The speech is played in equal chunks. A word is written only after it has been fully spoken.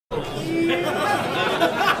See,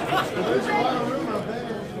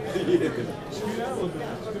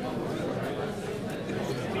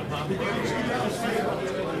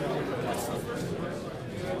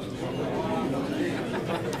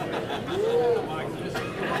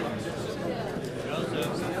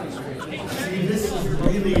 this is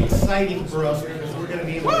really exciting for us because we're going to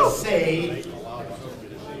be able to say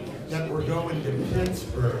that we're going to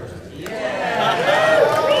Pittsburgh.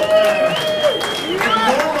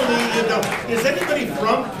 Normally, you know, is anybody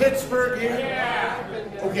from Pittsburgh here?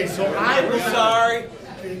 Okay, so We're sorry.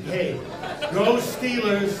 Hey, go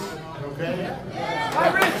Steelers, okay?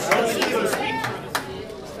 Go Steelers.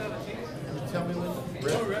 Tell me what.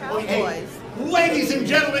 Hey, ladies and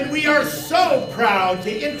gentlemen, we are so proud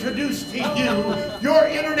to introduce to you your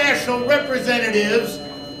international representatives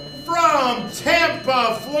from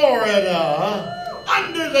Tampa, Florida,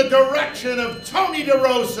 under the direction of Tony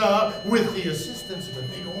DeRosa, with the assistance of the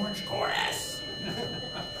Big Orange Chorus,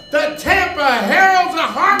 the Tampa Heralds of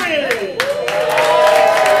Harmony.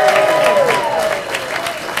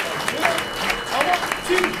 1,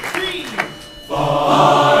 2, 3.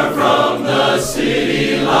 Far from the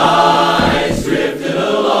city lights, drifting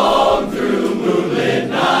along through moonlit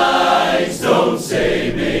nights. Don't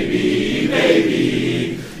say maybe,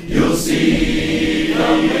 maybe, you'll see the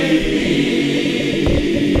way.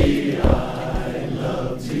 I'd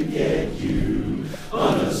love to get you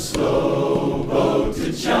on a slow boat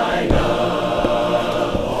to China,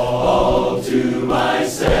 all to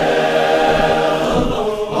myself,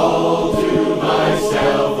 all to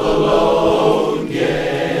myself alone.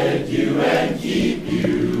 Get you and keep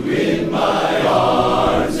you in my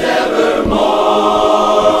arms evermore.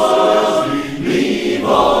 Leave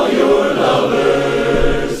all your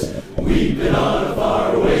lovers weeping on a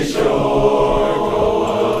faraway shore.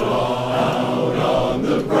 Go out on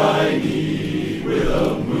the briny with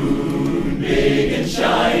a moon big and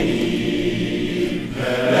shiny,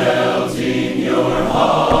 melting your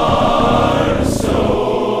heart of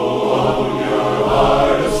stone, your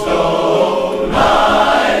heart of stone.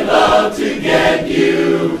 I'd love to get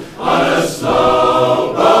you on a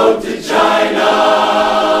slow boat to China,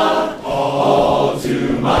 all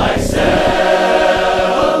to myself.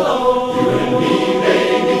 You and me,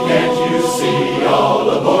 baby, can't you see? All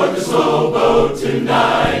aboard the slow boat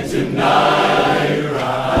tonight, tonight.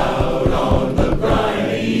 Out on the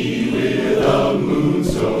briny with a moon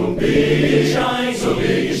so big and shiny, so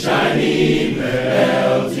big and shiny,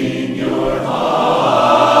 melting your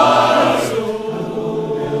heart. Your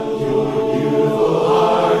beautiful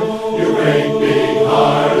heart, your great big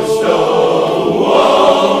heart of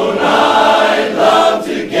stone. I'd love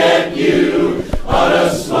to get you on a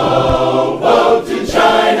slow boat to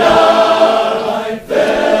China. I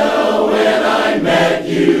fell when I met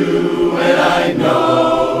you, and I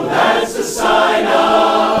know that's a sign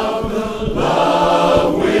of the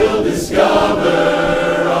love we'll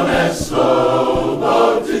discover on that slow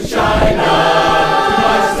boat to China.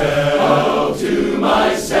 To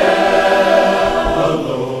myself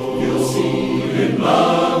alone. You'll see in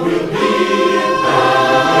love we'll be, and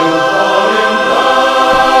then we'll fall in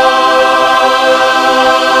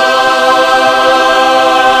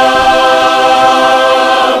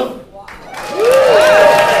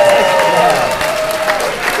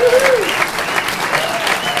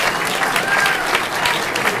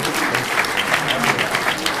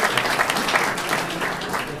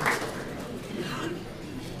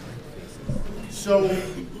So,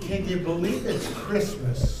 can you believe it's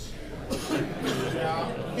Christmas?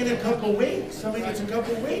 In a couple weeks. I mean, it's a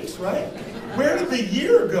couple weeks, right? Where did the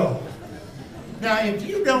year go? Now, if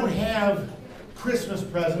you don't have Christmas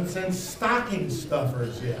presents and stocking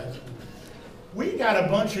stuffers yet, we got a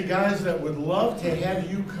bunch of guys that would love to have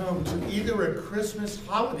you come to either a Christmas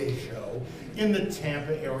holiday show in the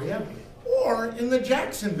Tampa area or in the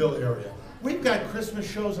Jacksonville area. We've got Christmas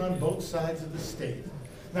shows on both sides of the state.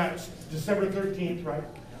 Now, it's December 13th, right?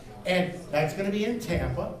 And that's going to be in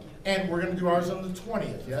Tampa. And we're going to do ours on the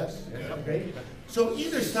 20th, yes? Okay. So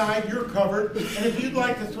either side, you're covered. And if you'd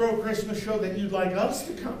like to throw a Christmas show that you'd like us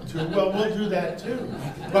to come to, well, we'll do that too.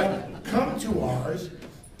 But come to ours.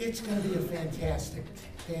 It's going to be a fantastic,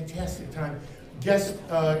 fantastic time. Guest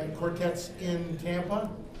quartets in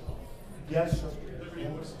Tampa? Yes?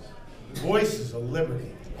 Voices of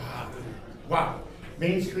Liberty. Wow. Wow.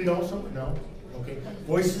 Main Street also? No? Okay.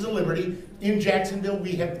 Voices of Liberty. In Jacksonville,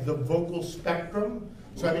 we have the Vocal Spectrum.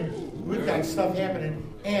 So, I mean, we've got stuff happening.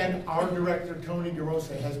 And our director, Tony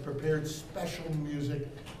DeRosa, has prepared special music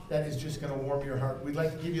that is just going to warm your heart. We'd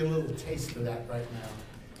like to give you a little taste of that right now.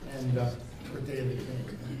 And Birthday of the King.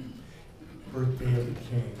 Birthday of the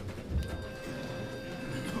King.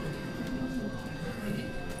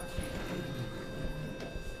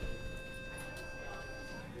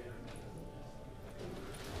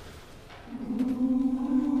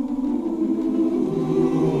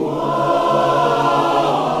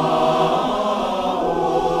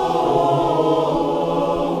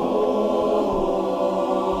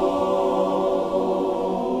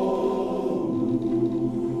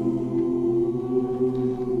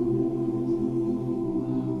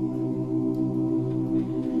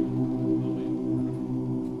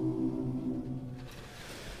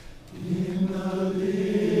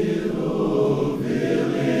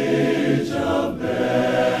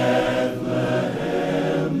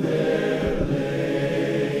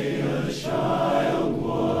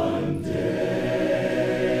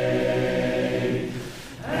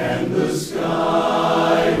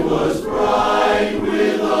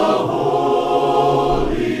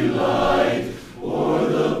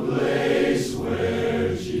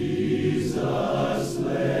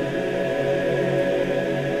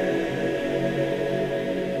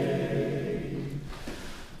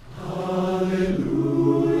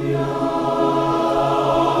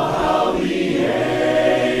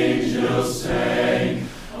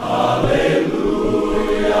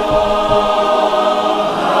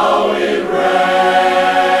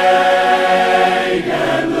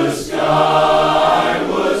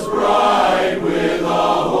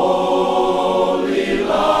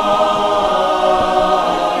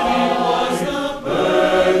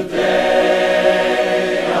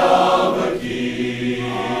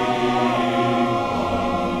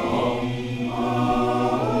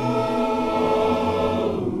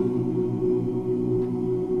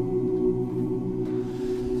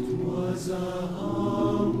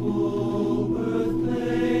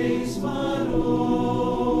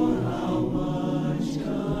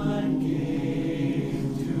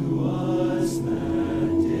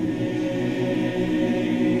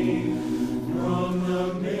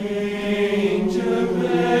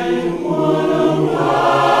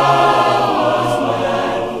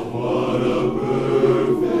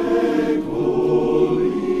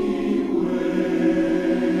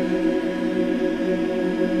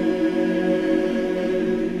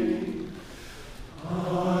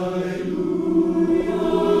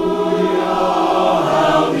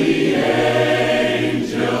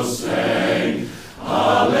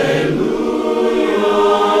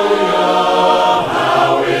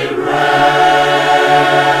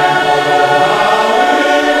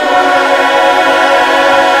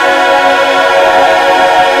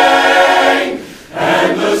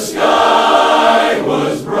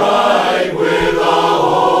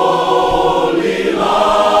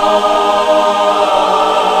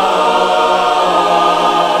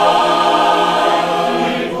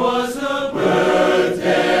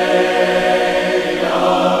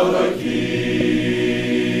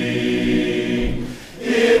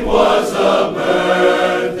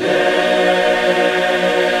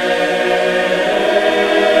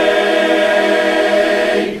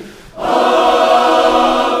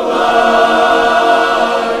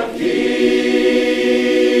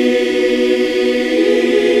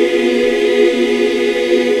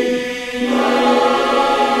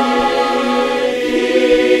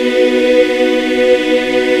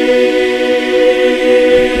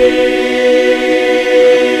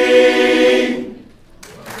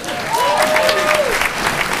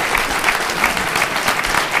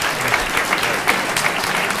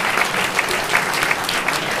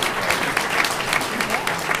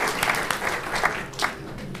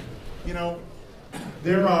 You know,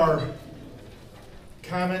 there are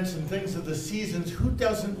comments and things of the seasons. Who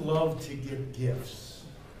doesn't love to give gifts?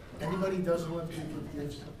 Anybody doesn't love to give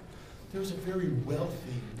gifts? There's a very wealthy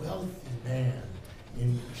man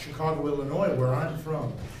in Chicago, Illinois, where I'm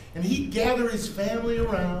from. And he'd gather his family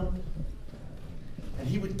around, and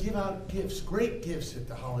he would give out gifts, great gifts at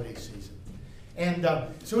the holiday season. And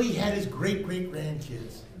so he had his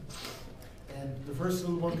great-great-grandkids. And the first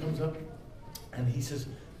little one comes up, and he says,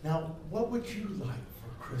 now, what would you like for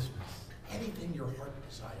Christmas? Anything your heart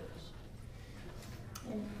desires.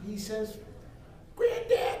 And he says,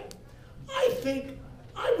 Granddad, I think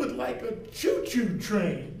I would like a choo-choo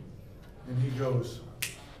train. And he goes,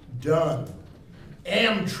 done.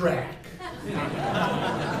 Amtrak.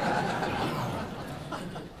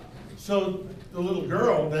 So the little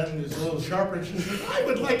girl then is a little sharper, and she says, I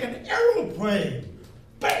would like an aeroplane.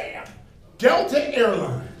 Bam! Delta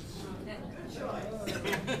Airlines.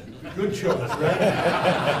 Good choice, right?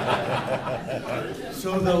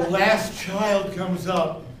 So the last child comes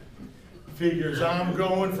up, figures I'm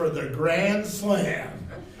going for the Grand Slam,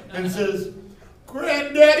 and says,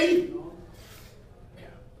 Granddaddy,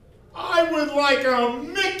 I would like a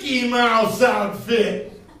Mickey Mouse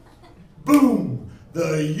outfit. Boom!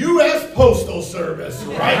 The U.S. Postal Service,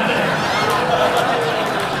 right there.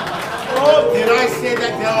 Oh, did I say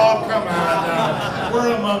that? Oh, come on now.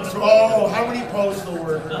 We're amongst, how many postal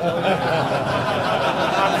workers? You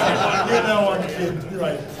know I'm kidding,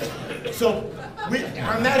 right. So, on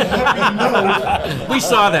that happy note, we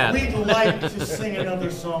saw that. We'd like to sing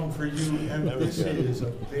another song for you, and this is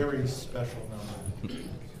a very special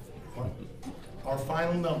number. Our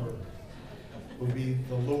final number will be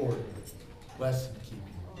The Lord Bless and Keep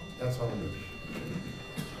You. That's our wish.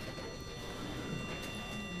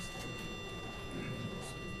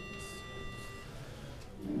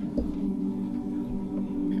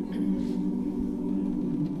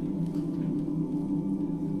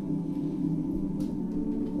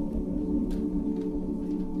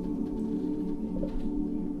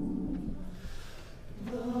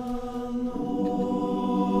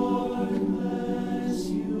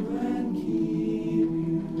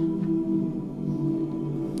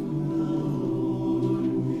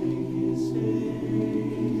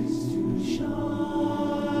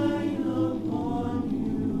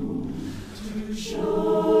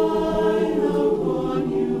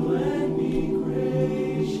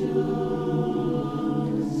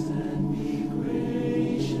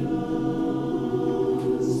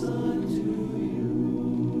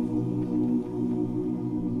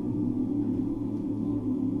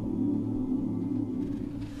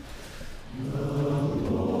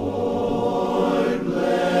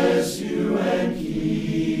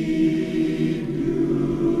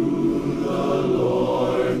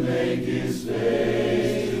 His face